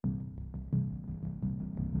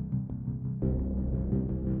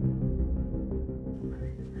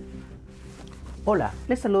Hola,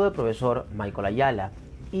 les saluda el profesor Michael Ayala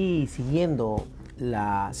y siguiendo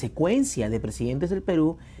la secuencia de presidentes del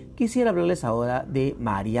Perú, quisiera hablarles ahora de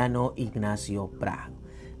Mariano Ignacio Prado.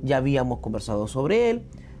 Ya habíamos conversado sobre él.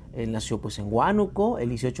 Él nació en Huánuco el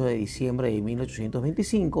 18 de diciembre de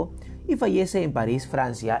 1825 y fallece en París,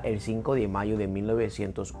 Francia, el 5 de mayo de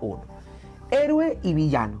 1901. Héroe y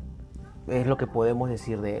villano es lo que podemos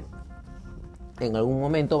decir de él. En algún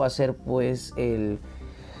momento va a ser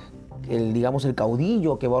el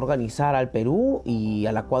caudillo que va a organizar al Perú y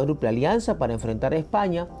a la Cuádruple Alianza para enfrentar a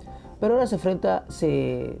España, pero ahora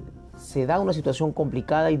se da una situación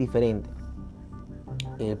complicada y diferente.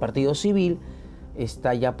 El Partido Civil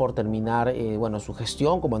está ya por terminar su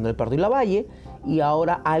gestión como Manuel Pardo y Lavalle, y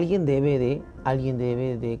ahora alguien debe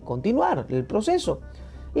de continuar el proceso.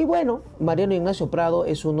 Y bueno, Mariano Ignacio Prado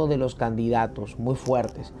es uno de los candidatos muy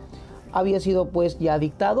fuertes. Había sido ya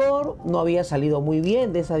dictador, no había salido muy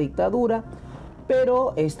bien de esa dictadura,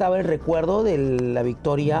 pero estaba el recuerdo de la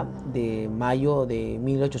victoria de mayo de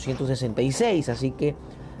 1866, así que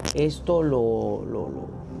esto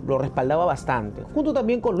lo respaldaba bastante, junto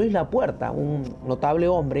también con Luis Lapuerta, un notable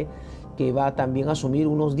hombre que va también a asumir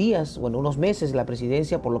unos meses la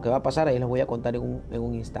presidencia, por lo que va a pasar, ahí les voy a contar en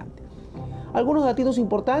un instante. Algunos datos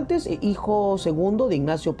importantes: hijo segundo de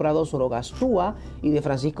Ignacio Prado Zorogastúa y de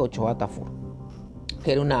Francisca Ochoa Tafur,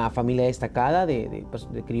 que era una familia destacada de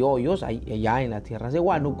criollos allá en las tierras de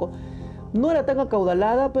Huánuco. No era tan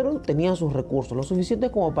acaudalada, pero tenía sus recursos, lo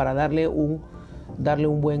suficiente como para darle un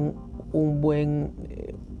buen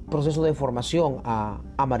proceso de formación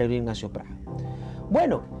a Mariano Ignacio Prado.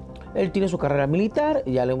 Bueno, él tiene su carrera militar,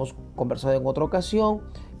 ya lo hemos conversado en otra ocasión.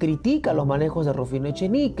 Critica los manejos de Rufino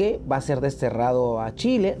Echenique, va a ser desterrado a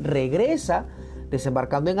Chile, regresa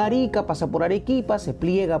desembarcando en Arica, pasa por Arequipa, se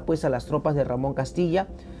pliega a las tropas de Ramón Castilla,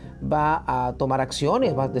 va a tomar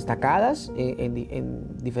acciones más destacadas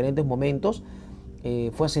en diferentes momentos.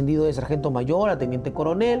 Fue ascendido de sargento mayor a teniente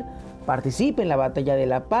coronel, participa en la batalla de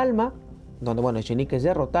La Palma, donde Echenique es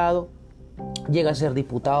derrotado, llega a ser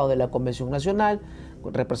diputado de la Convención Nacional,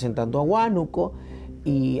 representando a Huánuco,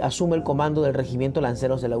 y asume el comando del Regimiento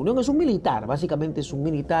Lanceros de la Unión. Es un militar, básicamente es un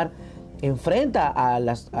militar. Enfrenta a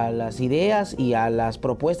las ideas y a las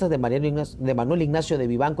propuestas de Manuel Ignacio de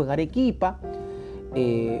Vivanco en Arequipa,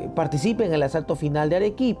 participa en el asalto final de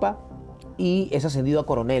Arequipa y es ascendido a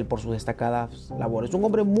coronel por sus destacadas labores. Un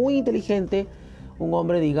hombre muy inteligente, un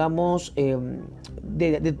hombre, digamos,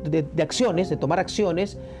 de acciones, de tomar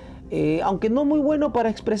acciones, aunque no muy bueno para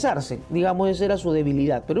expresarse, digamos, esa era su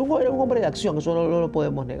debilidad, pero era un hombre de acción, eso no lo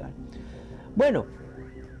podemos negar. Bueno,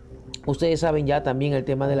 ustedes saben ya también el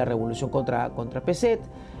tema de la revolución contra Peset.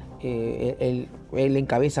 Él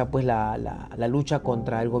encabeza la lucha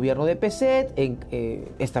contra el gobierno de Peset,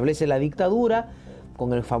 establece la dictadura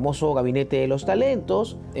con el famoso gabinete de los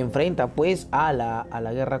talentos, enfrenta a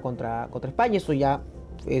la guerra contra España. Esto ya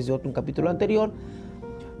es de un capítulo anterior,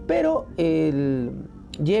 pero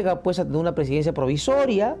llega a tener una presidencia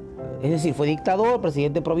provisoria, es decir, fue dictador,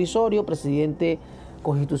 presidente provisorio, presidente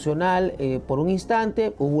constitucional por un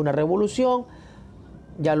instante, hubo una revolución,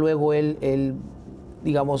 ya luego él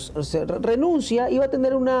se renuncia y va a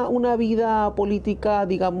tener una vida política,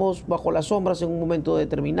 digamos, bajo las sombras en un momento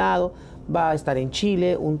determinado. Va a estar en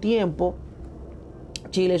Chile un tiempo.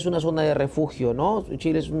 Chile es una zona de refugio, ¿no?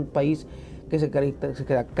 Chile es un país que se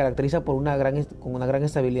caracteriza por una gran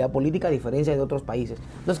estabilidad política, a diferencia de otros países.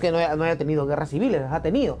 No es que no haya tenido guerras civiles, las ha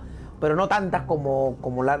tenido, pero no tantas como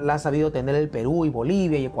la ha sabido tener el Perú y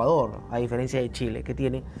Bolivia y Ecuador, a diferencia de Chile, que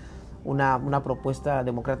tiene una propuesta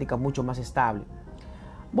democrática mucho más estable.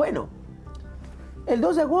 Bueno, el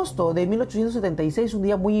 2 de agosto de 1876, un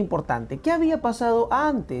día muy importante. ¿Qué había pasado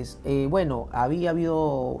antes? Había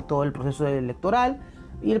habido todo el proceso electoral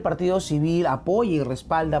y el Partido Civil apoya y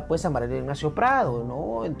respalda a Mariano Ignacio Prado,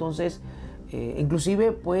 ¿no? Entonces,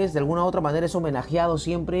 inclusive, de alguna u otra manera es homenajeado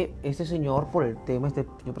siempre este señor este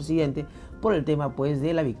señor presidente, por el tema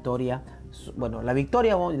de la victoria. La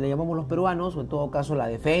victoria le llamamos los peruanos, o en todo caso la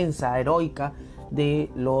defensa heroica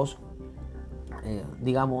de los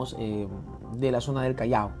de la zona del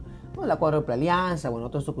Callao, ¿no? La Cuádruple Alianza,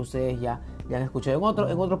 todo esto que ustedes ya han escuchado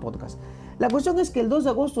en otro podcast. La cuestión es que el 2 de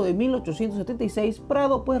agosto de 1876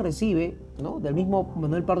 Prado recibe, ¿no?, del mismo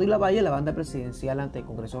Manuel Pardo y Lavalle la banda presidencial ante el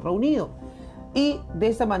Congreso reunido, y de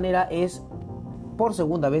esta manera es por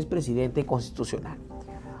segunda vez presidente constitucional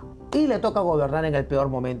y le toca gobernar en el peor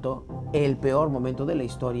momento de la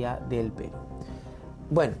historia del Perú.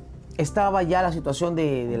 Estaba ya la situación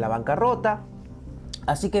de la bancarrota.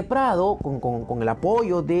 Así que Prado, con el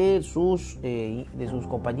apoyo de sus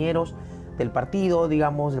compañeros del partido,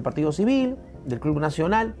 del Partido Civil, del Club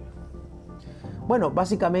Nacional, Bueno,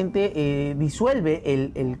 básicamente disuelve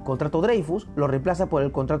el contrato Dreyfus, lo reemplaza por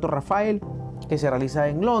el contrato Rafael, que se realiza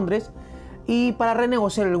en Londres, y para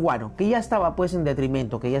renegociar el guano, que ya estaba pues en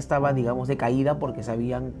detrimento, que ya estaba, digamos, de caída, porque se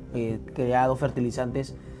habían creado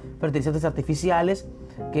fertilizantes artificiales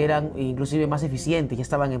que eran inclusive más eficientes, ya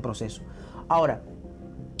estaban en proceso. Ahora,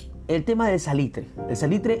 el tema del salitre. El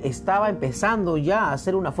salitre estaba empezando ya a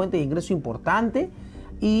ser una fuente de ingreso importante,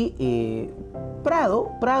 y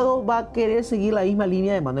Prado va a querer seguir la misma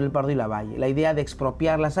línea de Manuel Pardo y Lavalle, la idea de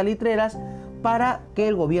expropiar las salitreras para que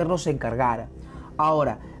el gobierno se encargara.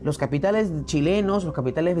 Ahora, los capitales chilenos, los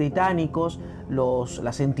capitales británicos,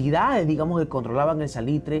 las entidades, digamos, que controlaban el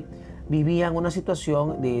salitre, vivían una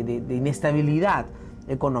situación de inestabilidad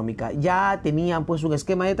económica. Ya tenían pues un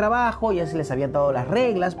esquema de trabajo, ya se les habían dado las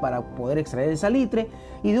reglas para poder extraer el salitre,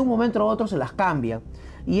 y de un momento a otro se las cambian.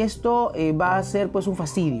 Y esto va a ser pues un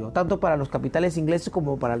fastidio, tanto para los capitales ingleses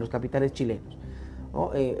como para los capitales chilenos,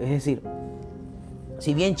 ¿no? Es decir,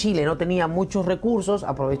 si bien Chile no tenía muchos recursos,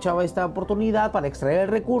 aprovechaba esta oportunidad para extraer el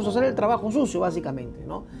recurso, hacer el trabajo sucio básicamente,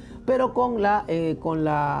 ¿no? Pero con la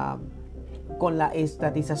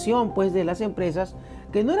estatización pues de las empresas,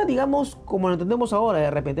 que no era, digamos, como lo entendemos ahora,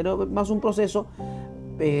 de repente era más un proceso,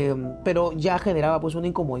 pero ya generaba pues una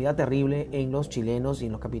incomodidad terrible en los chilenos y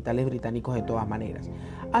en los capitales británicos de todas maneras.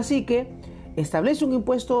 Así que establece un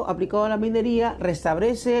impuesto aplicado a la minería,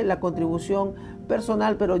 restablece la contribución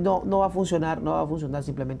personal, pero no va a funcionar,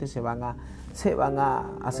 simplemente se van a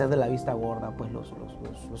hacer de la vista gorda pues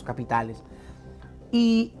los capitales.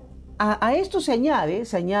 Y a esto se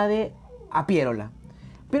añade a Pierola.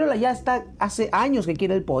 Pierola ya está, hace años que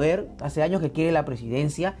quiere el poder, hace años que quiere la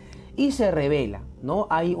presidencia, y se revela, ¿no?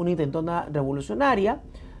 Hay una intentona revolucionaria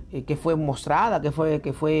que fue mostrada, que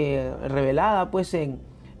fue revelada pues en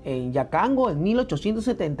Yacango en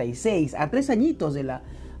 1876, a 3 añitos de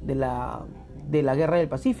la Guerra del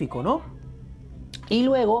Pacífico, ¿no? Y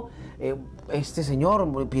luego este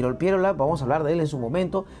señor Pierola, vamos a hablar de él en su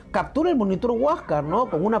momento, captura el monitor Huáscar, ¿no?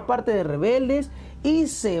 Con una parte de rebeldes, y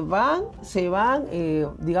se van,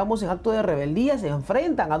 digamos, en acto de rebeldía, se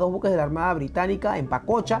enfrentan a 2 buques de la Armada Británica en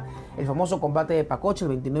Pacocha, el famoso combate de Pacocha el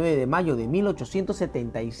 29 de mayo de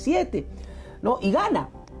 1877, ¿no? Y gana.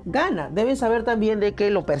 Deben saber también de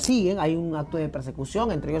que lo persiguen, hay un acto de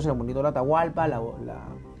persecución, entre ellos el monitor Atahualpa, la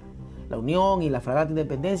Unión y la fragata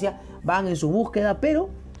Independencia, van en su búsqueda, pero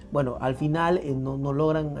bueno, al final no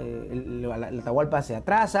logran, la Atahualpa se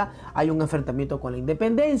atrasa, hay un enfrentamiento con la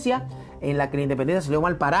Independencia, en la que la Independencia salió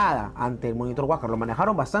mal parada ante el monitor Huáscar, lo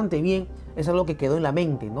manejaron bastante bien, es algo que quedó en la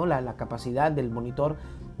mente, ¿no? La capacidad del monitor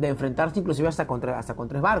de enfrentarse inclusive hasta con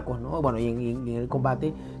 3 barcos, ¿no? Bueno, y en el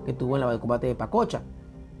combate que tuvo en el combate de Pacocha.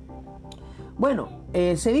 Bueno,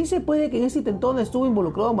 se dice puede que en ese intentón estuvo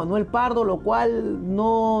involucrado Manuel Pardo, lo cual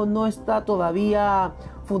no está todavía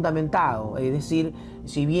fundamentado. Es decir,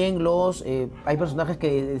 si bien hay personajes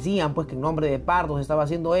que decían pues que en nombre de Pardo se estaba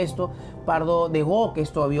haciendo esto, Pardo negó que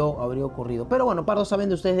esto habría ocurrido. Pero bueno, Pardo, saben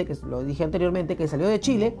de ustedes, de que lo dije anteriormente, que salió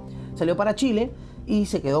para Chile y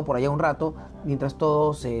se quedó por allá un rato mientras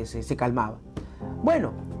todo se calmaba.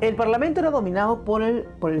 Bueno, el Parlamento era dominado por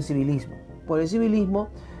el civilismo.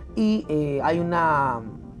 Y hay una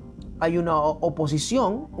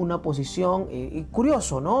oposición,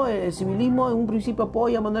 curioso, ¿no? El civilismo en un principio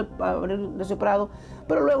apoya a Manuel Prado,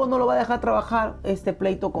 pero luego no lo va a dejar trabajar este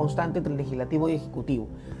pleito constante entre el legislativo y ejecutivo.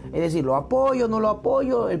 Es decir, lo apoyo, no lo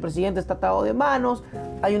apoyo, el presidente está atado de manos,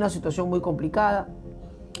 hay una situación muy complicada.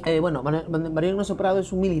 Bueno, María Ignacio Prado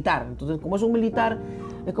es un militar, entonces como es un militar,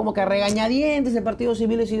 es como que a regañadientes el Partido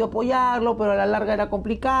Civil decidió apoyarlo, pero a la larga era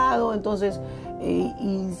complicado, entonces, y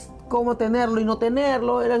cómo tenerlo y no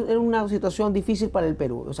tenerlo, era una situación difícil para el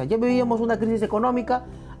Perú. O sea, ya vivíamos una crisis económica,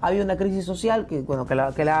 había una crisis social que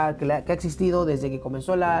ha existido desde que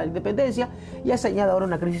comenzó la independencia, y se añade ahora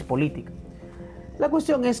una crisis política. La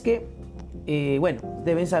cuestión es que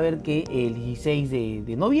deben saber que el 16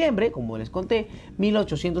 de noviembre, como les conté,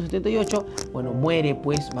 1878, muere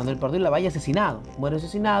pues Manuel Pardo y Lavalle asesinado. Muere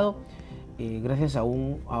asesinado gracias a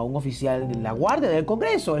un oficial de la Guardia del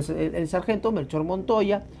Congreso, el sargento Melchor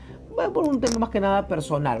Montoya, por un tema más que nada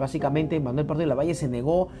personal. Básicamente, Manuel Pardo y Lavalle se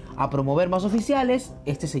negó a promover más oficiales.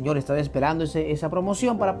 Este señor estaba esperando esa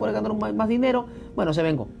promoción para poder ganar más dinero. Bueno, se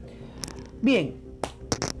vengó. Bien.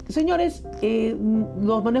 Señores,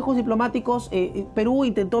 los manejos diplomáticos, Perú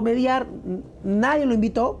intentó mediar, nadie lo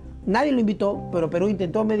invitó, pero Perú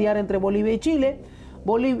intentó mediar entre Bolivia y Chile.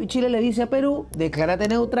 Chile le dice a Perú, declárate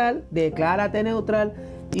neutral,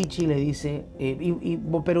 y Chile dice, y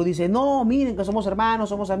Perú dice, no, miren que somos hermanos,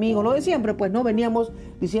 somos amigos, lo de siempre, pues no veníamos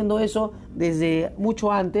diciendo eso desde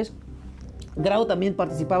mucho antes. Grau también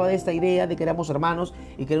participaba de esta idea de que éramos hermanos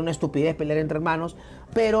y que era una estupidez pelear entre hermanos,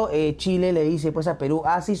 pero Chile le dice pues a Perú,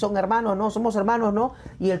 sí son hermanos, no, somos hermanos, no,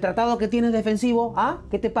 y el tratado que tienes defensivo,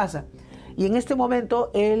 ¿qué te pasa? Y en este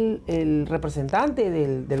momento el representante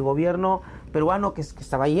del gobierno peruano que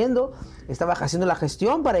estaba estaba haciendo la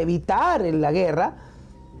gestión para evitar la guerra,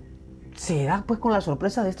 se da pues con la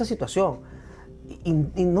sorpresa de esta situación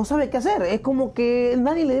y no sabe qué hacer. Es como que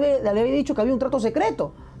nadie le había dicho que había un trato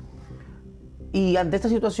secreto. Y ante esta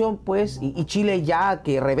situación, pues, y Chile ya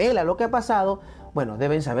que revela lo que ha pasado, bueno,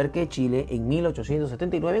 deben saber que Chile en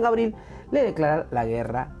 1879, en abril, le declara la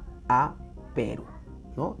guerra a Perú,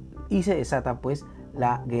 ¿no? Y se desata, pues,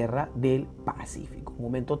 la Guerra del Pacífico. Un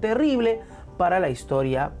momento terrible para la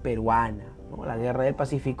historia peruana, ¿no? La Guerra del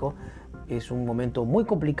Pacífico es un momento muy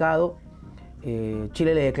complicado.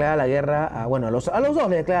 Chile le declara la guerra, a los dos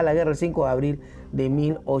le declara la guerra el 5 de abril de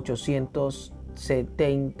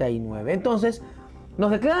 1879. Entonces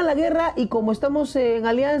nos declaran la guerra y como estamos en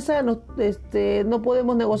alianza no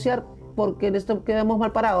podemos negociar porque quedamos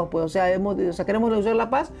mal parados, pues, o sea, queremos negociar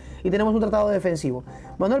la paz y tenemos un tratado defensivo.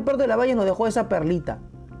 Manuel Prado de la Valle nos dejó esa perlita,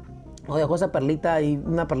 y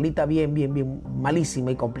una perlita bien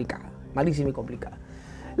malísima y complicada,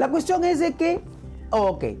 La cuestión es de que,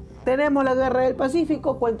 tenemos la guerra del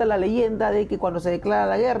Pacífico, cuenta la leyenda de que cuando se declara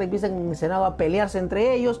la guerra empiezan en el Senado a pelearse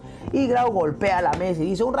entre ellos y Grau golpea la mesa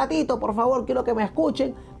y dice, un ratito, por favor, quiero que me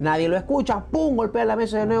escuchen. Nadie lo escucha, ¡pum!, golpea la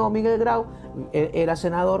mesa de nuevo Miguel Grau, era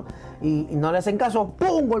senador y no le hacen caso,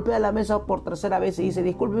 ¡pum!, golpea la mesa por tercera vez y dice,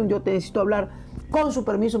 disculpen, yo necesito hablar con su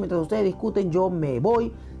permiso mientras ustedes discuten, yo me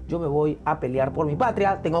voy a pelear por mi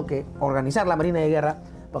patria, tengo que organizar la Marina de Guerra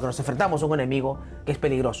porque nos enfrentamos a un enemigo que es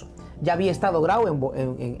peligroso. Ya había estado Grau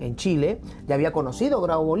en Chile, ya había conocido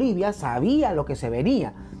Grau Bolivia, sabía lo que se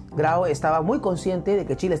venía. Grau estaba muy consciente de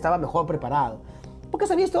que Chile estaba mejor preparado, porque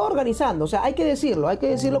se había estado organizando, o sea, hay que decirlo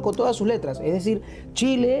con todas sus letras. Es decir,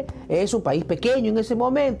 Chile es un país pequeño en ese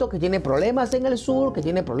momento, que tiene problemas en el sur, que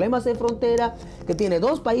tiene problemas de frontera, que tiene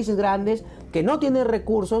dos países grandes, que no tiene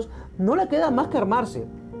recursos, no le queda más que armarse.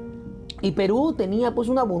 Y Perú tenía pues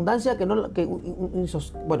una abundancia una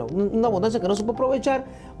abundancia que no supo aprovechar.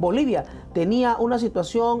 Bolivia tenía una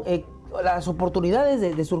situación, las oportunidades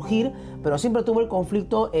de surgir, pero siempre tuvo el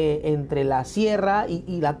conflicto entre la sierra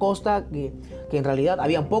y la costa, que en realidad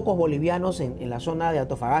habían pocos bolivianos en la zona de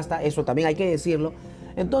Antofagasta, eso también hay que decirlo.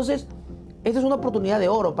 Entonces, esta es una oportunidad de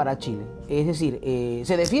oro para Chile. Es decir,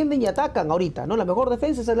 se defienden y atacan ahorita, ¿no? La mejor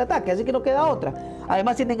defensa es el ataque, así que no queda otra.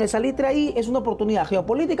 Además tienen el salitre ahí, es una oportunidad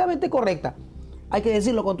geopolíticamente correcta. Hay que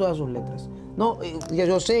decirlo con todas sus letras, ¿no?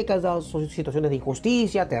 Yo sé que han dado situaciones de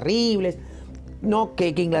injusticia terribles, ¿no?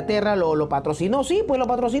 Que Inglaterra lo patrocinó, sí, pues lo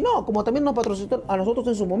patrocinó, como también nos patrocinó a nosotros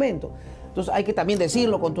en su momento. Entonces hay que también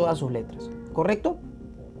decirlo con todas sus letras, ¿correcto?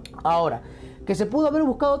 Ahora, que se pudo haber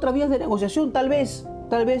buscado otras vías de negociación, tal vez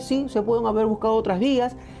sí, se pueden haber buscado otras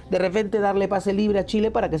vías, de repente darle pase libre a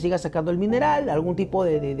Chile para que siga sacando el mineral, algún tipo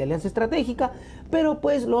de alianza estratégica, pero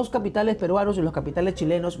pues los capitales peruanos y los capitales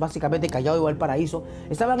chilenos, básicamente Callao y Valparaíso,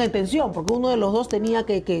 estaban en tensión, porque uno de los dos tenía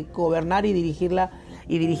que gobernar y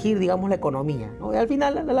dirigir, digamos, la economía, ¿no? Y al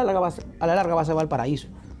final, a la larga va a ser Valparaíso.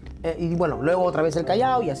 Y bueno, luego otra vez el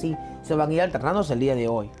Callao y así se van a ir alternándose el día de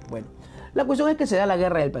hoy. Bueno, la cuestión es que se da la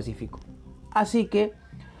guerra del Pacífico. Así que,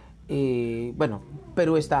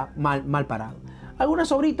 Perú está mal parado.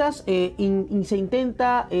 Algunas obritas, se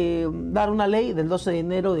intenta dar una ley del 12 de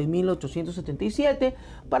enero de 1877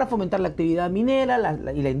 para fomentar la actividad minera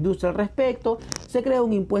y la industria al respecto. Se crea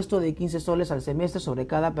un impuesto de 15 soles al semestre sobre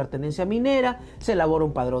cada pertenencia minera. Se elabora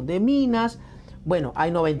un padrón de minas. Bueno,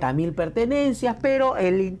 hay 90.000 pertenencias, pero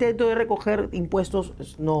el intento de recoger impuestos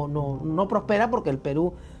no prospera porque el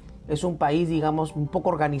Perú es un país, digamos, un poco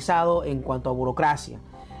organizado en cuanto a burocracia.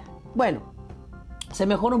 Bueno, se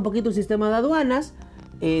mejora un poquito el sistema de aduanas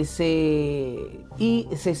y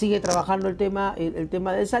se sigue trabajando el tema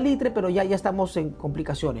del salitre, pero ya estamos en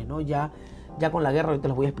complicaciones, ¿no? Ya con la guerra, ahorita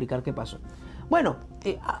les voy a explicar qué pasó. Bueno,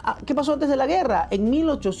 ¿qué pasó antes de la guerra? En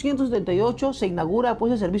 1878 se inaugura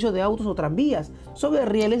pues el servicio de autos o tranvías sobre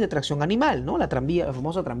rieles de tracción animal, ¿no? La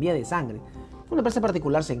famosa tranvía de sangre. Una empresa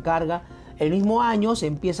particular se encarga. El mismo año se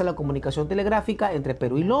empieza la comunicación telegráfica entre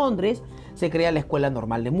Perú y Londres. Se crea la Escuela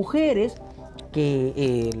Normal de Mujeres,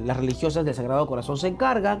 que las religiosas del Sagrado Corazón se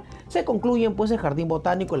encargan. Se concluyen pues el Jardín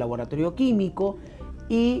Botánico, el Laboratorio Químico.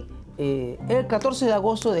 Y el 14 de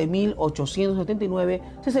agosto de 1879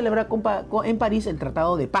 se celebra en París el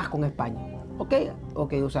Tratado de Paz con España. ¿Ok?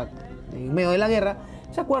 O sea, en medio de la guerra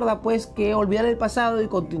se acuerda pues que olvidar el pasado y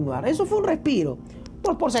continuar. Eso fue un respiro,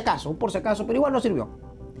 por si acaso, pero igual no sirvió.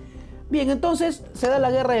 Bien, entonces se da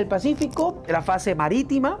la guerra del Pacífico, la fase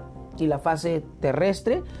marítima, y la fase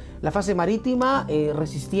terrestre. La fase marítima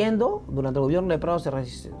resistiendo, durante el gobierno de Prado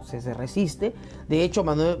se resiste. De hecho,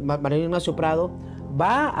 Manuel Ignacio Prado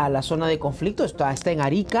va a la zona de conflicto, está en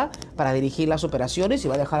Arica para dirigir las operaciones y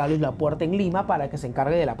va a dejar a Luis Lapuerta en Lima para que se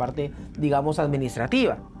encargue de la parte, digamos,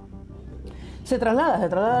 administrativa. Se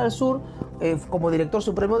traslada al sur como director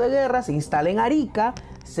supremo de guerra, se instala en Arica,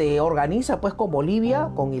 se organiza pues con Bolivia,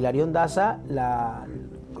 con Hilarión Daza, la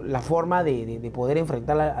forma de poder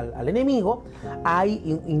enfrentar al enemigo.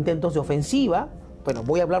 Hay intentos de ofensiva, bueno,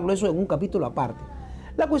 voy a hablarlo de eso en un capítulo aparte.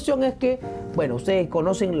 La cuestión es que, bueno, ustedes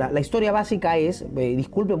conocen la historia básica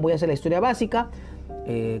disculpen, voy a hacer la historia básica.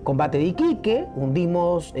 Combate de Iquique,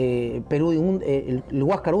 hundimos Perú, el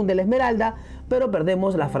Huáscar hunde la Esmeralda, pero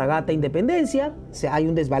perdemos la fragata Independencia. Hay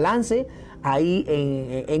un desbalance ahí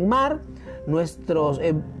en mar.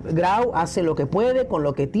 Grau hace lo que puede con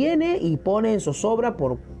lo que tiene y pone en zozobra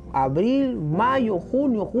por abril, mayo,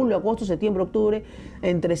 junio, julio, agosto, septiembre, octubre,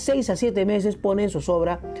 entre 6 a 7 meses pone en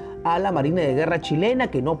zozobra a la Marina de Guerra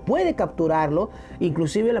chilena, que no puede capturarlo.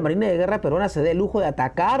 Inclusive la Marina de Guerra peruana se da el lujo de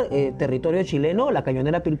atacar territorio chileno. La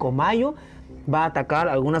cañonera Pilcomayo va a atacar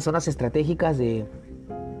algunas zonas estratégicas de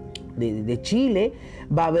Chile.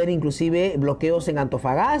 Va a haber inclusive bloqueos en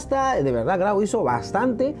Antofagasta. De verdad, Grau hizo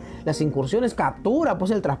bastante. Las incursiones, captura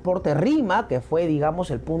pues el transporte Rima, que fue,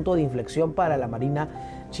 digamos, el punto de inflexión para la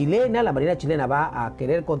Marina chilena. La Marina chilena va a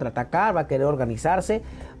querer contraatacar, va a querer organizarse.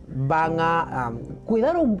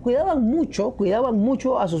 Cuidaban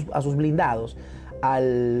mucho a sus blindados,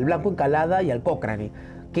 al Blanco Encalada y al Cochrane,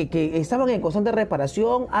 que estaban en constante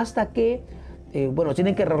reparación hasta que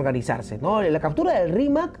tienen que reorganizarse, ¿no? La captura del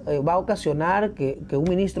RIMAC va a ocasionar que un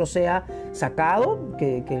ministro sea sacado,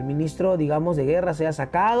 que el ministro, digamos, de guerra sea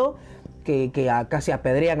sacado, que casi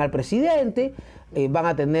apedrean al presidente. Van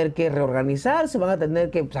a tener que reorganizarse, van a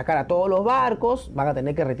tener que sacar a todos los barcos, van a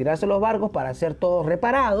tener que retirarse los barcos para ser todos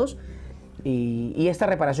reparados. Y esta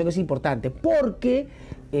reparación es importante porque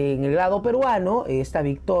en el lado peruano esta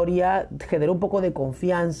victoria generó un poco de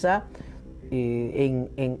confianza en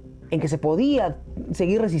que se podía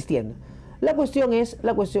seguir resistiendo. La cuestión es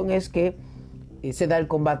que se da el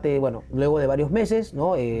combate, bueno, luego de varios meses,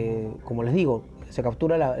 ¿no? Como les digo, se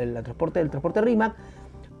captura el transporte RIMAC.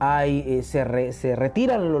 Se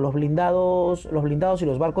retiran los blindados y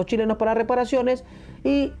los barcos chilenos para reparaciones,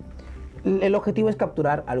 y el objetivo es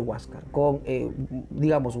capturar al Huáscar,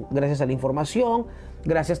 digamos, gracias a la información,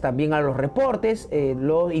 gracias también a los reportes,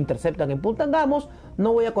 lo interceptan en Punta Angamos.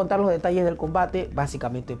 No voy a contar los detalles del combate,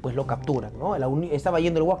 básicamente pues lo capturan, ¿no? Estaba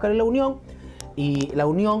yendo el Huáscar en la Unión, y la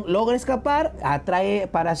Unión logra escapar, atrae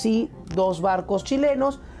para sí 2 barcos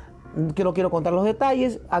chilenos, que no quiero contar los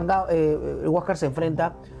detalles. El Huáscar se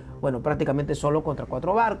enfrenta, bueno, prácticamente solo contra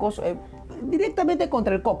 4 barcos, directamente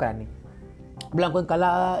contra el Cochrane. Blanco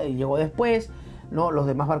Encalada llegó después, ¿no? Los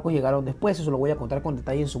demás barcos llegaron después, eso lo voy a contar con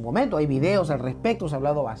detalle en su momento. Hay videos al respecto, se ha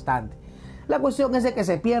hablado bastante. La cuestión es de que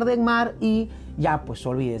se pierde en mar y ya, pues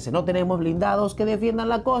olvídense, no tenemos blindados que defiendan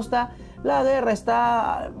la costa. La guerra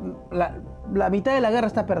está, la mitad de la guerra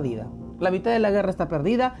está perdida. La mitad de la guerra está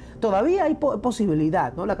perdida. Todavía hay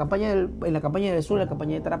posibilidad, ¿no? En la campaña del sur, la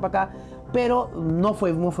campaña de Tarapacá, pero no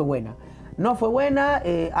fue buena. No fue buena,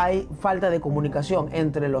 hay falta de comunicación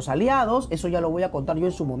entre los aliados. Eso ya lo voy a contar yo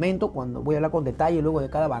en su momento, cuando voy a hablar con detalle luego de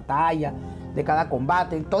cada batalla, de cada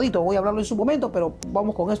combate. Todito voy a hablarlo en su momento, pero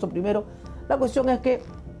vamos con esto primero. La cuestión es que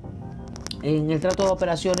en el trato de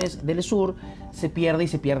operaciones del sur se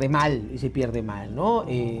pierde mal, ¿no?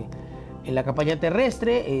 En la campaña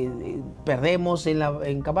terrestre perdemos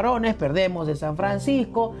en Camarones, perdemos en San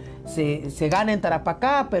Francisco, se gana en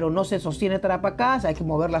Tarapacá, pero no se sostiene Tarapacá, hay que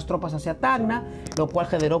mover las tropas hacia Tacna, lo cual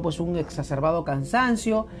generó pues un exacerbado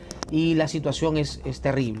cansancio y la situación es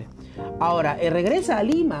terrible. Ahora, regresa a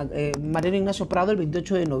Lima Mariano Ignacio Prado el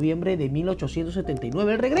 28 de noviembre de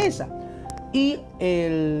 1879, él regresa y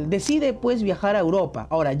decide pues viajar a Europa.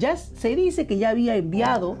 Ahora, ya se dice que ya había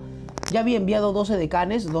enviado 12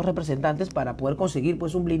 decanes, 2 representantes para poder conseguir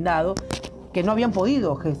pues un blindado, que no habían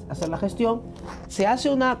podido hacer la gestión.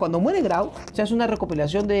 Cuando muere Grau, se hace una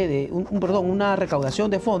recopilación una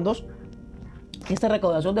recaudación de fondos. Esta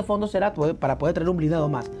recaudación de fondos será para poder traer un blindado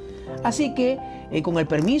más. Así que con el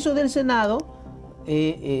permiso del Senado,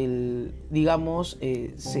 se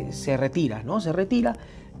retira, ¿no? Se retira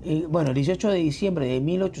bueno, el 18 de diciembre de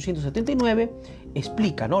 1879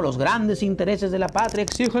 explica, ¿no? Los grandes intereses de la patria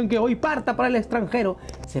exigen que hoy parta para el extranjero,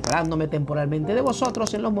 separándome temporalmente de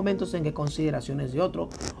vosotros en los momentos en que consideraciones de otro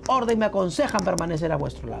orden me aconsejan permanecer a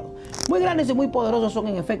vuestro lado. Muy grandes y muy poderosos son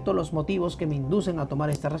en efecto los motivos que me inducen a tomar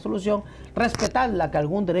esta resolución. Respetad la que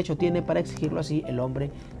algún derecho tiene para exigirlo así el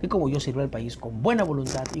hombre que como yo sirve al país con buena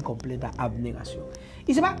voluntad y completa abnegación.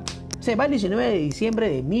 Y se va el 19 de diciembre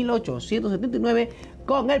de 1879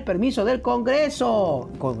 con el permiso del Congreso,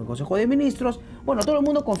 con el Consejo de Ministros. Bueno, todo el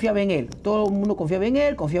mundo confiaba en él,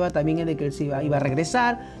 confiaba también en que él iba a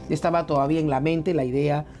regresar. Estaba todavía en la mente la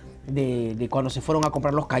idea de cuando se fueron a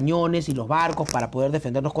comprar los cañones y los barcos para poder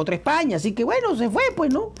defendernos contra España. Así que bueno, se fue,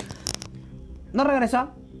 pues, ¿no? No regresó,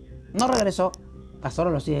 hasta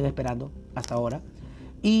ahora lo siguen esperando, hasta ahora.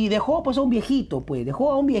 Y dejó pues a un viejito,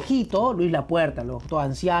 Luis Lapuerta, todo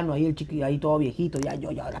anciano, ahí el chiquillo, ahí todo viejito, ¿qué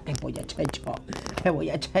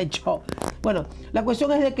voy a echar? Bueno, la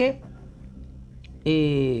cuestión es de que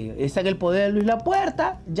está en el poder de Luis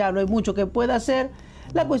Lapuerta, ya no hay mucho que pueda hacer.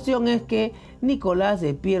 La cuestión es que Nicolás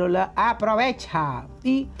de Piérola aprovecha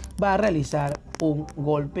y va a realizar un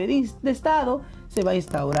golpe de estado, se va a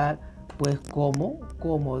instaurar pues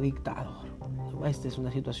como dictador. Esta es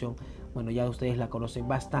una situación, bueno, ya ustedes la conocen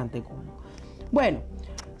bastante. Bueno,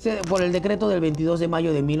 por el decreto del 22 de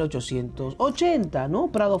mayo de 1880,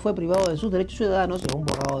 ¿no? Prado fue privado de sus derechos ciudadanos y un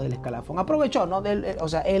borrado del escalafón. Aprovechó, ¿no? O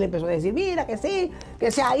sea, él empezó a decir, mira que sí, que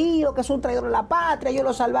se ha ido, que es un traidor de la patria, yo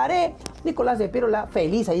lo salvaré. Nicolás de Piérola,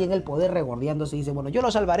 feliz ahí en el poder, regordeándose, dice, bueno, yo lo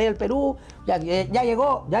salvaré al Perú, ya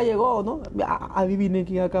llegó, ¿no? Adivinen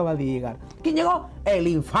quién acaba de llegar. ¿Quién llegó? El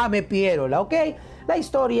infame Piérola, ¿ok? La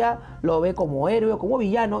historia lo ve como héroe, como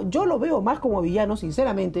villano. Yo lo veo más como villano,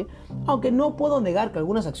 sinceramente, aunque no puedo negar que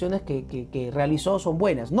algunas acciones que realizó son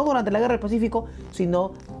buenas. No durante la Guerra del Pacífico,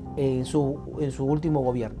 sino en su último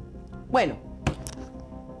gobierno. Bueno,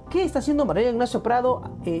 ¿qué está haciendo Mariano Ignacio Prado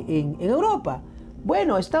en Europa?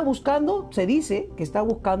 Bueno, está buscando, se dice que está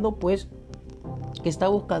buscando,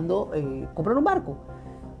 comprar un barco.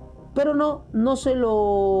 Pero no se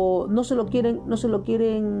lo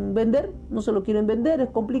quieren vender, es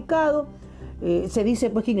complicado. Se dice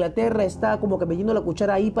pues que Inglaterra está como que metiendo la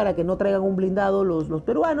cuchara ahí para que no traigan un blindado los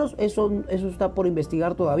peruanos. Eso está por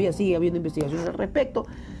investigar todavía, sigue habiendo investigaciones al respecto.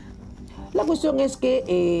 La cuestión es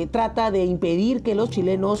que trata de impedir que los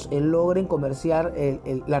chilenos logren comerciar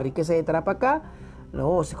la riqueza de Tarapacá.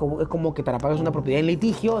 No, es como que Tarapacá es una propiedad en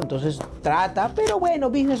litigio, entonces trata, pero bueno,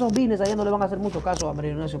 business of business, allá no le van a hacer mucho caso a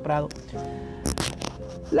Mariano Ignacio Prado.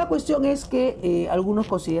 La cuestión es que algunos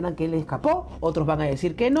consideran que él escapó, otros van a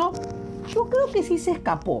decir que no. Yo creo que sí se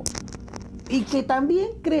escapó y que también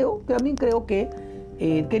creo que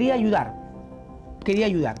quería ayudar.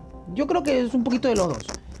 Yo creo que es un poquito de los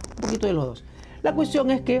dos. La cuestión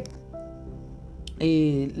es que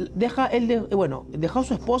deja a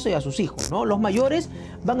su esposa y a sus hijos, ¿no? Los mayores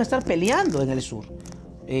van a estar peleando en el sur.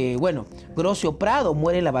 Grocio Prado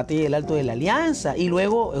muere en la batalla del Alto de la Alianza y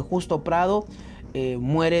luego Justo Prado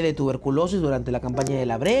muere de tuberculosis durante la campaña de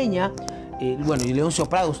la Breña. Y Leoncio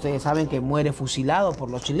Prado, ustedes saben que muere fusilado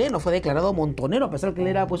por los chilenos, fue declarado montonero a pesar que él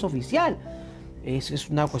era pues oficial. Es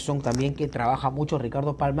una cuestión también que trabaja mucho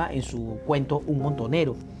Ricardo Palma en su cuento Un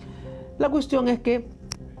Montonero. La cuestión es que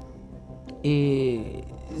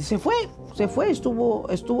se fue,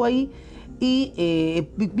 estuvo ahí y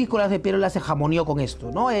Nicolás de Piérola se jamoneó con esto,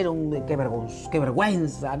 ¿no? Era qué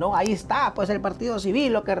vergüenza, ¿no? Ahí está, pues el partido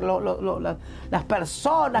civil, las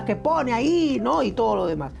personas que pone ahí, ¿no? Y todo lo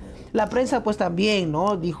demás. La prensa pues también,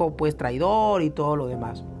 ¿no? Dijo pues traidor y todo lo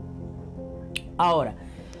demás. Ahora,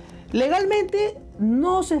 legalmente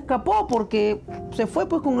no se escapó porque se fue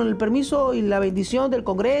pues con el permiso y la bendición del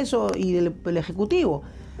Congreso y del Ejecutivo.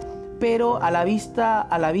 Pero a la vista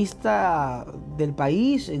del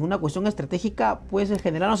país, en una cuestión estratégica, pues el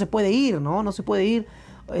general no se puede ir, ¿no? No se puede ir.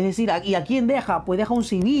 Es decir, ¿y a quién deja? Pues deja un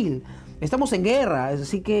civil. Estamos en guerra,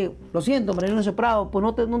 así que, lo siento, Mariano Ignacio Prado, pues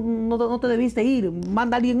no te debiste ir.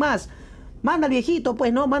 Manda a alguien más. Manda al viejito,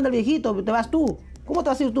 pues, ¿no? Manda al viejito, te vas tú. ¿Cómo te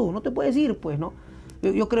vas a ir tú? No te puedes ir, pues, ¿no?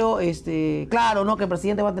 Yo creo, claro, ¿no? Que el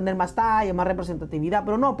presidente va a tener más talla, más representatividad,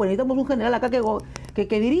 pero no, pues necesitamos un general acá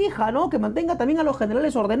que dirija, ¿no? Que mantenga también a los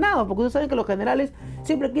generales ordenados, porque ustedes saben que los generales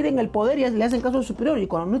siempre quieren el poder y le hacen caso al superior, y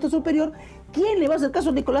cuando no está superior, ¿quién le va a hacer caso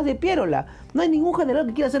a Nicolás de Piérola? No hay ningún general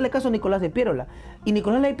que quiera hacerle caso a Nicolás de Piérola, y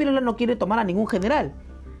Nicolás de Piérola no quiere tomar a ningún general.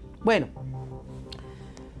 Bueno,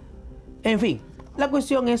 en fin, la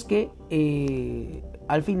cuestión es que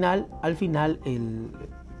al final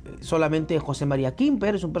solamente José María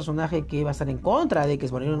Quimper es un personaje que va a estar en contra de que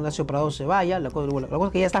Mariano Ignacio Prado se vaya. La cosa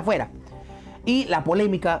es que ya está afuera. y la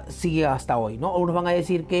polémica sigue hasta hoy, ¿no? Unos van a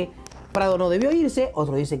decir que Prado no debió irse,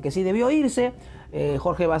 otros dicen que sí debió irse.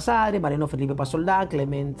 Jorge Basadre, Mariano Felipe Pasoldá,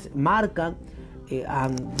 Clement Marca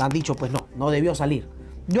han dicho pues no debió salir.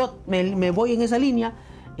 Yo me voy en esa línea.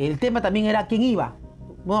 El tema también era quién iba.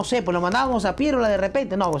 No sé, pues lo mandábamos a Pierola de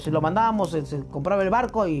repente. No, pues si lo mandábamos, se compraba el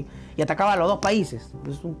barco y atacaba a los dos países.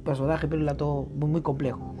 Es un personaje Pierola todo muy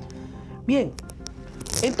complejo. Bien,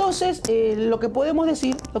 entonces lo que podemos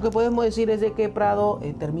decir es de que Prado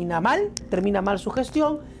termina mal su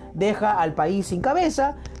gestión, deja al país sin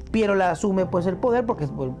cabeza. Pierola asume pues el poder porque,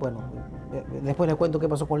 bueno, después les cuento qué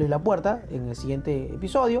pasó con Luis Lapuerta en el siguiente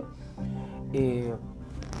episodio.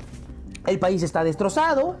 El país está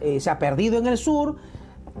destrozado, se ha perdido en el sur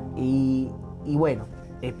y bueno,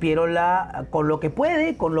 Pierola con lo que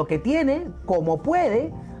puede, con lo que tiene, como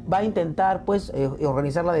puede, va a intentar pues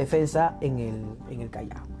organizar la defensa en el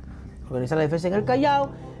Callao. Organizar la defensa en el Callao.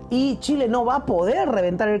 Y Chile no va a poder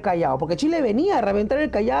reventar el Callao, porque Chile venía a reventar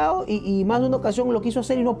el Callao y más de una ocasión lo quiso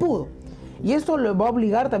hacer y no pudo. Y esto le va a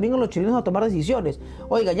obligar también a los chilenos a tomar decisiones.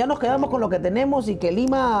 Oiga, ya nos quedamos con lo que tenemos y que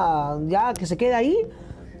Lima ya que se quede ahí,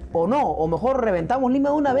 o no, o mejor reventamos Lima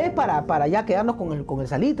de una vez para ya quedarnos con el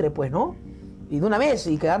salitre, pues, ¿no? Y de una vez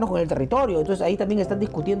y quedarnos con el territorio. Entonces ahí también están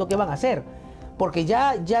discutiendo qué van a hacer, porque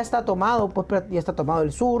ya está tomado, pues ya está tomado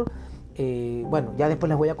el sur. Bueno, ya después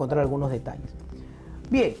les voy a contar algunos detalles.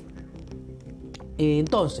 Bien,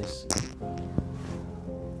 entonces,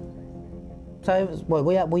 ¿sabes?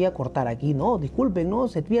 Voy a cortar aquí, ¿no? Disculpen, ¿no?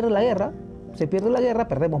 Se pierde la guerra,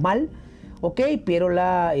 perdemos mal, ¿ok?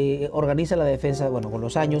 Pierola organiza la defensa, bueno, con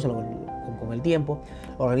los años, con el tiempo,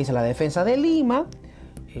 organiza la defensa de Lima,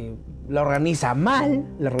 la organiza mal,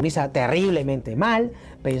 la organiza terriblemente mal.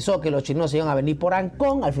 Pensó que los chilenos se iban a venir por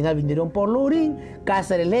Ancón, al final vinieron por Lurín.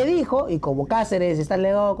 Cáceres le dijo, y como Cáceres está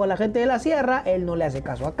legado con la gente de la sierra, él no le hace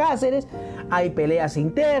caso a Cáceres. Hay peleas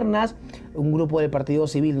internas, un grupo del Partido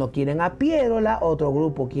Civil no quieren a Pierola, otro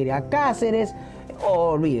grupo quiere a Cáceres.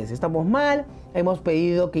 Olvídense, estamos mal. Hemos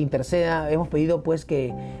pedido que interceda, hemos pedido pues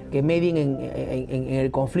que medien en el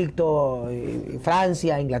conflicto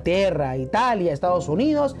Francia, Inglaterra, Italia, Estados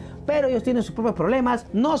Unidos, pero ellos tienen sus propios problemas,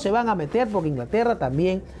 no se van a meter porque Inglaterra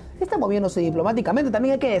también está moviéndose diplomáticamente,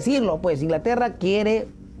 también hay que decirlo, pues Inglaterra quiere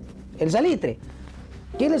el salitre.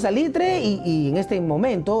 Quiere el salitre y en este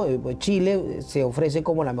momento pues Chile se ofrece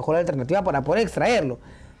como la mejor alternativa para poder extraerlo.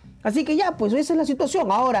 Así que ya, pues esa es la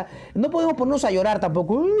situación. Ahora, no podemos ponernos a llorar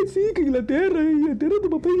tampoco. Ay, sí, que Inglaterra, tu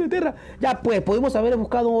papá Inglaterra. Ya, pues, podemos haber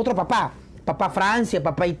buscado otro papá. Papá Francia,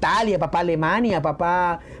 papá Italia, papá Alemania,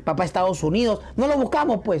 papá Estados Unidos. No lo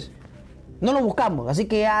buscamos, pues. No lo buscamos. Así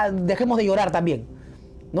que ya dejemos de llorar también,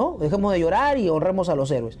 ¿no? Dejemos de llorar y honremos a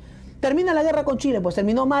los héroes. Termina la guerra con Chile, pues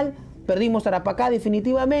terminó mal. Perdimos Tarapacá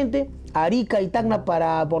definitivamente, Arica y Tacna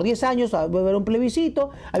por 10 años, a beber un plebiscito,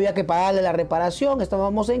 había que pagarle la reparación,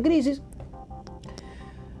 estábamos en crisis.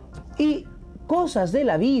 Y cosas de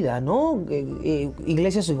la vida, ¿no?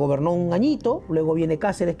 Iglesias se gobernó un añito, luego viene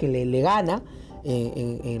Cáceres que le gana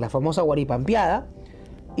en la famosa Guaripampeada,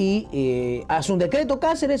 y hace un decreto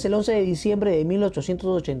Cáceres el 11 de diciembre de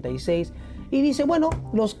 1886, y dice, bueno,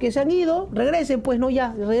 los que se han ido, regresen, pues no,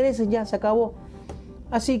 ya, regresen, ya, se acabó.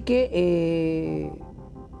 Así que,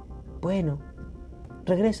 bueno,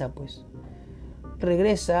 regresa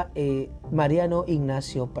Mariano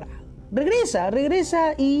Ignacio Prado.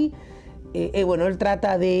 Regresa y, bueno, él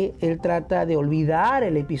trata de olvidar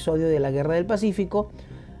el episodio de la Guerra del Pacífico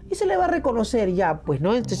y se le va a reconocer ya, pues,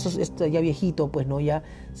 ¿no? Esto ya viejito, pues, ¿no? Ya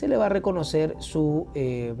se le va a reconocer su,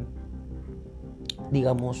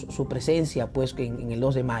 digamos, su presencia, pues, en el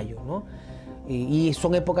 2 de mayo, ¿no? Y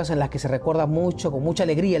son épocas en las que se recuerda mucho, con mucha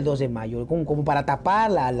alegría el 2 de mayo, como para tapar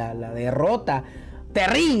la derrota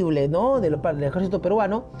terrible, ¿no? del ejército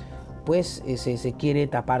peruano, pues se quiere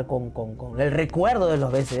tapar con el recuerdo de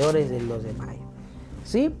los vencedores del 2 de mayo.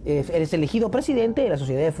 ¿Sí? Eres elegido presidente de la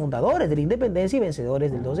Sociedad de Fundadores de la Independencia y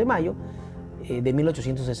Vencedores del 2 de mayo de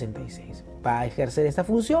 1866. Para ejercer esta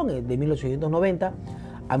función de 1890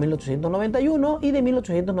 a 1891 y de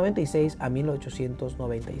 1896 a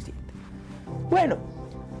 1897. Bueno,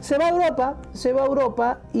 se va a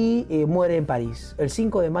Europa y muere en París. El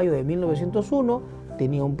 5 de mayo de 1901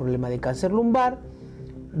 tenía un problema de cáncer lumbar.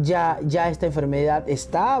 Ya esta enfermedad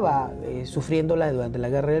estaba sufriéndola durante la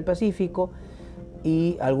Guerra del Pacífico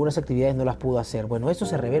y algunas actividades no las pudo hacer. Bueno, esto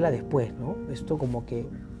se revela después, ¿no? Esto como que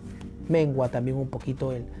mengua también un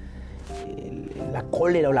poquito la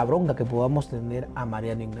cólera o la bronca que podamos tener a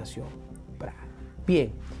Mariano Ignacio Prado.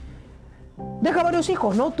 Bien. Deja varios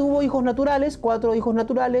hijos, ¿no? Tuvo hijos naturales, 4 hijos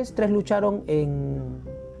naturales, 3 lucharon en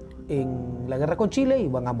la guerra con Chile y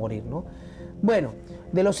van a morir, ¿no? Bueno,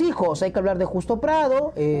 de los hijos hay que hablar de Justo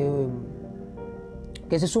Prado,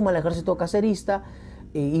 que se suma al ejército cacerista,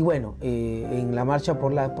 y bueno, en la marcha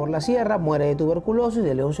por la sierra muere de tuberculosis,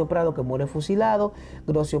 de Leoncio Prado, que muere fusilado,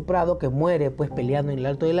 Grocio Prado, que muere pues peleando en el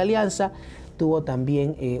Alto de la Alianza. Tuvo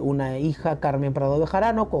también una hija, Carmen Prado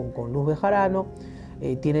Bejarano, con Luz Bejarano.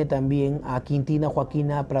 Tiene también a Quintina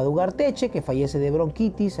Joaquina Prado Ugarteche, que fallece de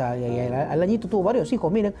bronquitis al añito. Tuvo varios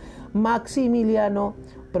hijos, miren, Maximiliano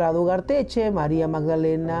Prado Ugarteche, María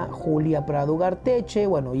Magdalena Julia Prado Ugarteche,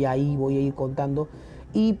 bueno, y ahí voy a ir contando.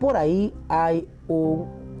 Y por ahí hay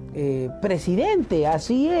un presidente,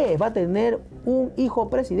 así es, va a tener un hijo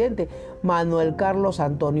presidente, Manuel Carlos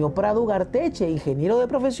Antonio Prado Ugarteche, ingeniero de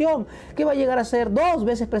profesión, que va a llegar a ser 2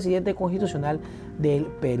 veces presidente constitucional del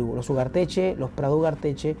Perú. Los Prado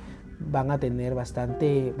Ugarteche van a tener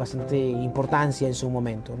bastante importancia en su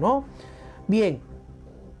momento, ¿no? Bien,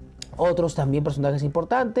 otros también personajes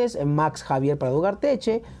importantes: Max Javier Prado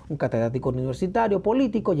Ugarteche, un catedrático universitario,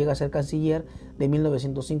 político, llega a ser canciller de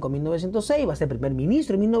 1905 a 1906, va a ser primer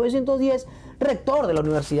ministro en 1910, rector de la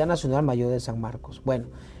Universidad Nacional Mayor de San Marcos. Bueno,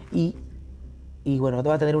 y bueno,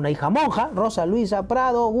 va a tener una hija monja, Rosa Luisa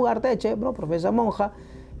Prado Ugarteche, ¿no? Profesa monja,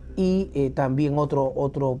 y también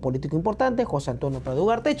otro político importante, José Antonio Prado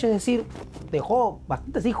Ugarteche, es decir, dejó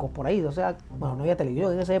bastantes hijos por ahí. O sea, bueno, no había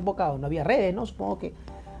televisión en esa época, no había redes, ¿no? Supongo que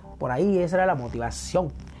por ahí esa era la motivación.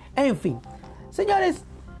 En fin, señores,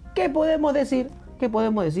 ¿qué podemos decir? ¿Qué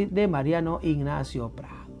podemos decir de Mariano Ignacio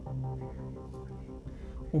Prado?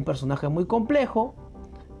 Un personaje muy complejo,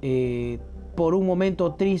 por un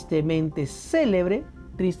momento tristemente célebre,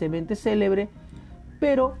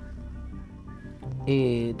 pero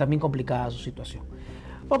también complicada su situación.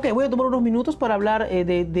 Ok, voy a tomar unos minutos para hablar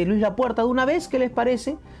de Luis Lapuerta de una vez. ¿Qué les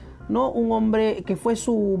parece? ¿No? Un hombre que fue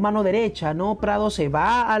su mano derecha, ¿no? Prado se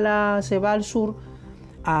va al sur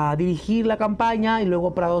a dirigir la campaña, y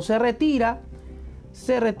luego Prado se retira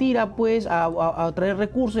pues a traer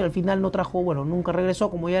recursos, y al final no trajo, bueno, nunca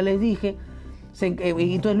regresó, como ya les dije.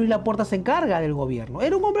 Entonces Luis Lapuerta se encarga del gobierno.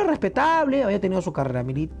 Era un hombre respetable, había tenido su carrera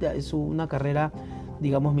militar, una carrera,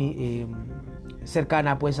 digamos,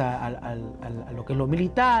 cercana pues a lo que es lo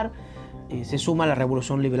militar. Se suma a la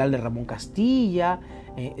Revolución Liberal de Ramón Castilla,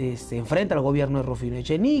 se enfrenta al gobierno de Rufino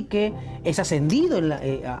Echenique, es ascendido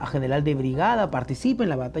a general de brigada, participa en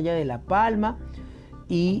la batalla de La Palma,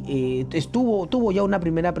 y tuvo ya una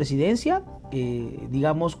primera presidencia,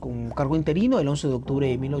 digamos, con cargo interino el 11 de octubre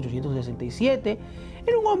de 1867.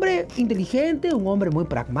 Era un hombre inteligente, un hombre muy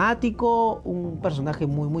pragmático, un personaje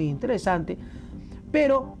muy, muy interesante,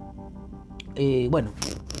 pero bueno,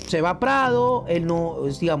 se va a Prado. Él no,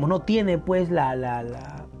 digamos, no tiene pues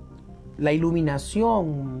la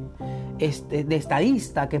iluminación de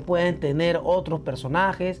estadista que pueden tener otros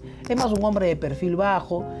personajes. Es más un hombre de perfil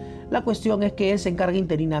bajo. La cuestión es que él se encarga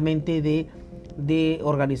interinamente de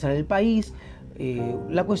organizar el país.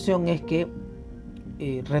 La cuestión es que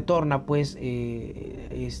retorna pues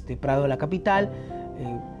Prado a la capital,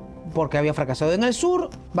 porque había fracasado en el sur,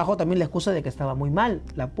 bajo también la excusa de que estaba muy mal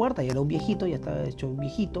Lapuerta, ya era un viejito, ya estaba hecho un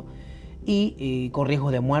viejito, y con riesgo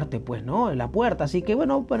de muerte, pues, ¿no? En Lapuerta. Así que,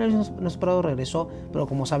 bueno, Prado regresó, pero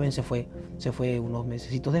como saben, se fue unos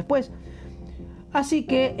mesecitos después. Así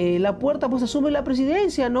que Lapuerta pues asume la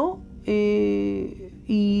presidencia, ¿no?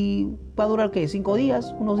 Y va a durar, ¿qué? 5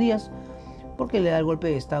 días, unos días, porque le da el golpe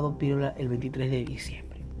de estado Pirola el 23 de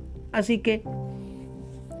diciembre. Así que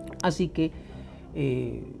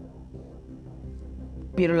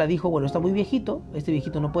Pirola dijo, bueno, está muy viejito, este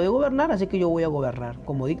viejito no puede gobernar, así que yo voy a gobernar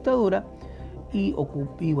como dictadura, y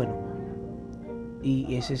bueno,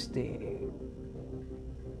 y es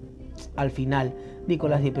al final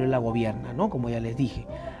Nicolás de Pirola gobierna, ¿no? Como ya les dije.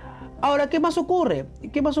 Ahora, ¿qué más ocurre?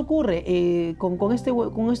 Con este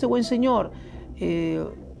buen señor?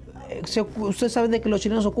 Ustedes saben de que los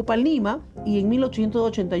chilenos ocupan Lima, y en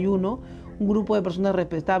 1881 un grupo de personas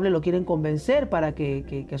respetables lo quieren convencer para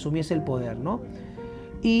que asumiese el poder, ¿no?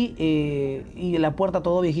 Y Lapuerta,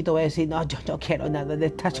 todo viejito, va a decir, no, yo no quiero nada de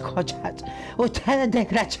estas cosas. Ustedes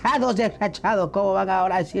desgraciados, ¿cómo van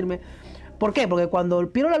ahora a decirme? ¿Por qué? Porque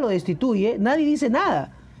cuando Pirola lo destituye, nadie dice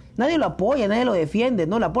nada. Nadie lo apoya, nadie lo defiende,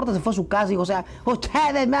 ¿no? Lapuerta se fue a su casa y dijo, o sea,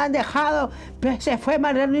 ustedes me han dejado, se fue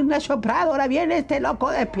Mariano Ignacio Prado, ahora viene este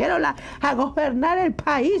loco de Pirola a gobernar el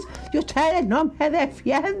país y ustedes no me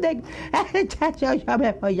defienden. Yo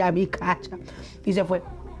me voy a mi casa. Y se fue.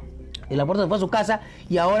 Y Lapuerta se fue a su casa,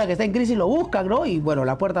 y ahora que está en crisis lo buscan, ¿no? Y bueno,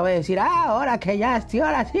 Lapuerta va a decir, ahora que ya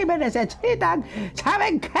ahora sí me necesitan,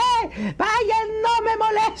 ¿saben qué? Vayan, no me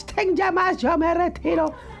molesten ya más, yo me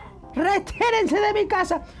retiro. Retírense de mi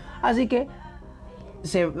casa. Así que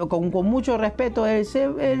con mucho respeto,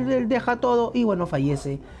 él deja todo y bueno,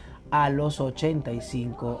 fallece a los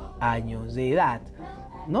 85 años de edad,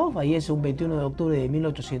 ¿no? Fallece un 21 de octubre de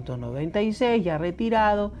 1896, ya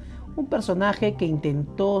retirado, un personaje que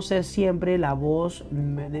intentó ser siempre la voz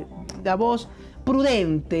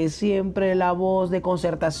prudente, siempre la voz de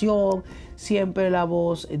concertación, siempre la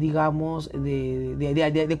voz, digamos,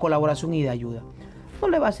 de colaboración y de ayuda. No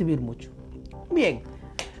le va a servir mucho. Bien,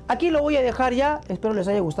 aquí lo voy a dejar ya. Espero les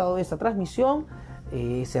haya gustado esta transmisión.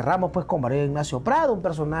 Cerramos pues con Mariano Ignacio Prado, un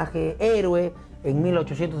personaje héroe en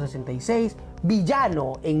 1866,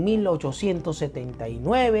 villano en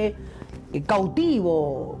 1879,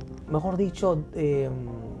 cautivo, mejor dicho,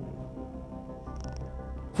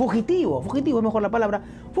 fugitivo es mejor la palabra,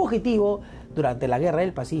 fugitivo durante la Guerra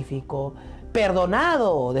del Pacífico,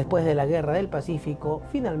 perdonado después de la Guerra del Pacífico,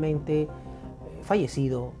 finalmente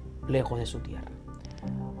fallecido lejos de su tierra.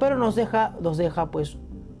 Pero nos deja pues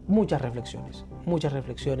muchas reflexiones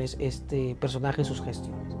este personaje y sus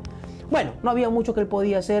gestiones. Bueno, no había mucho que él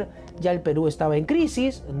podía hacer, ya el Perú estaba en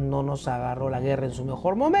crisis, no nos agarró la guerra en su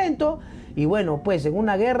mejor momento, y bueno, pues en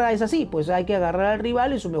una guerra es así, pues hay que agarrar al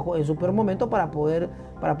rival en su peor momento para poder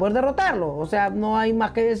derrotarlo. O sea, no hay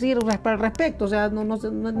más que decir al respecto, o sea,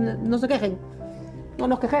 no se quejen, no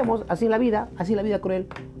nos quejemos, así la vida cruel,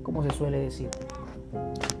 como se suele decir.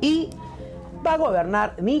 Y va a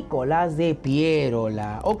gobernar Nicolás de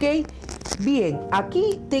Piérola, ¿ok? Bien,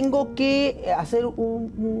 aquí tengo que hacer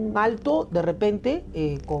un alto de repente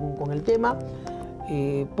con el tema,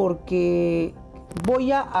 porque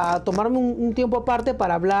voy a tomarme un tiempo aparte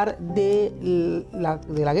para hablar de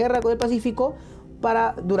la guerra del Pacífico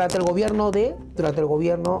durante el gobierno de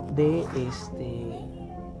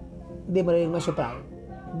Mariano Ignacio Prado.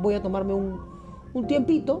 Voy a tomarme un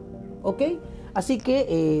tiempito, ¿ok? Así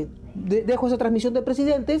que dejo esa transmisión de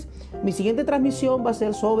presidentes. Mi siguiente transmisión va a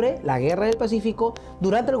ser sobre la guerra del Pacífico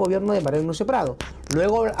durante el gobierno de Mariano Ignacio Prado.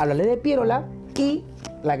 Luego hablaré de Piérola y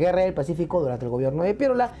la guerra del Pacífico durante el gobierno de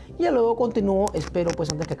Piérola. Y luego continúo, espero pues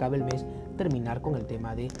antes que acabe el mes, terminar con el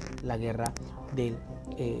tema de la guerra del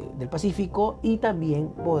Pacífico y también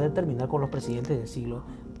poder terminar con los presidentes del siglo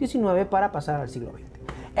XIX para pasar al siglo XX.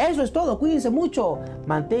 Eso es todo, cuídense mucho,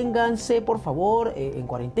 manténganse por favor en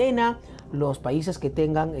cuarentena, los países que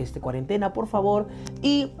tengan cuarentena por favor,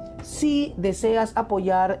 y si deseas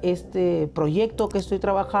apoyar este proyecto que estoy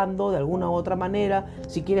trabajando de alguna u otra manera,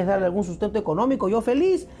 si quieres darle algún sustento económico, yo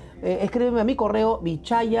feliz, escríbeme a mi correo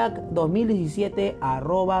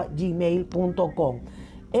michayak2017@gmail.com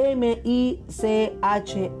MICHAYAK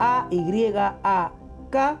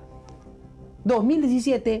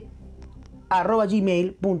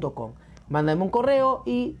 2017@gmail.com. Mándame un correo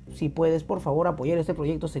y si puedes por favor apoyar este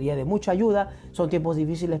proyecto sería de mucha ayuda. Son tiempos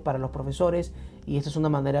difíciles para los profesores y esta es una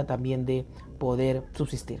manera también de poder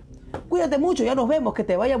subsistir. Cuídate mucho, ya nos vemos, que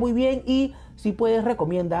te vaya muy bien y si puedes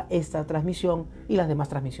recomienda esta transmisión y las demás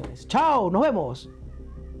transmisiones. Chao, nos vemos.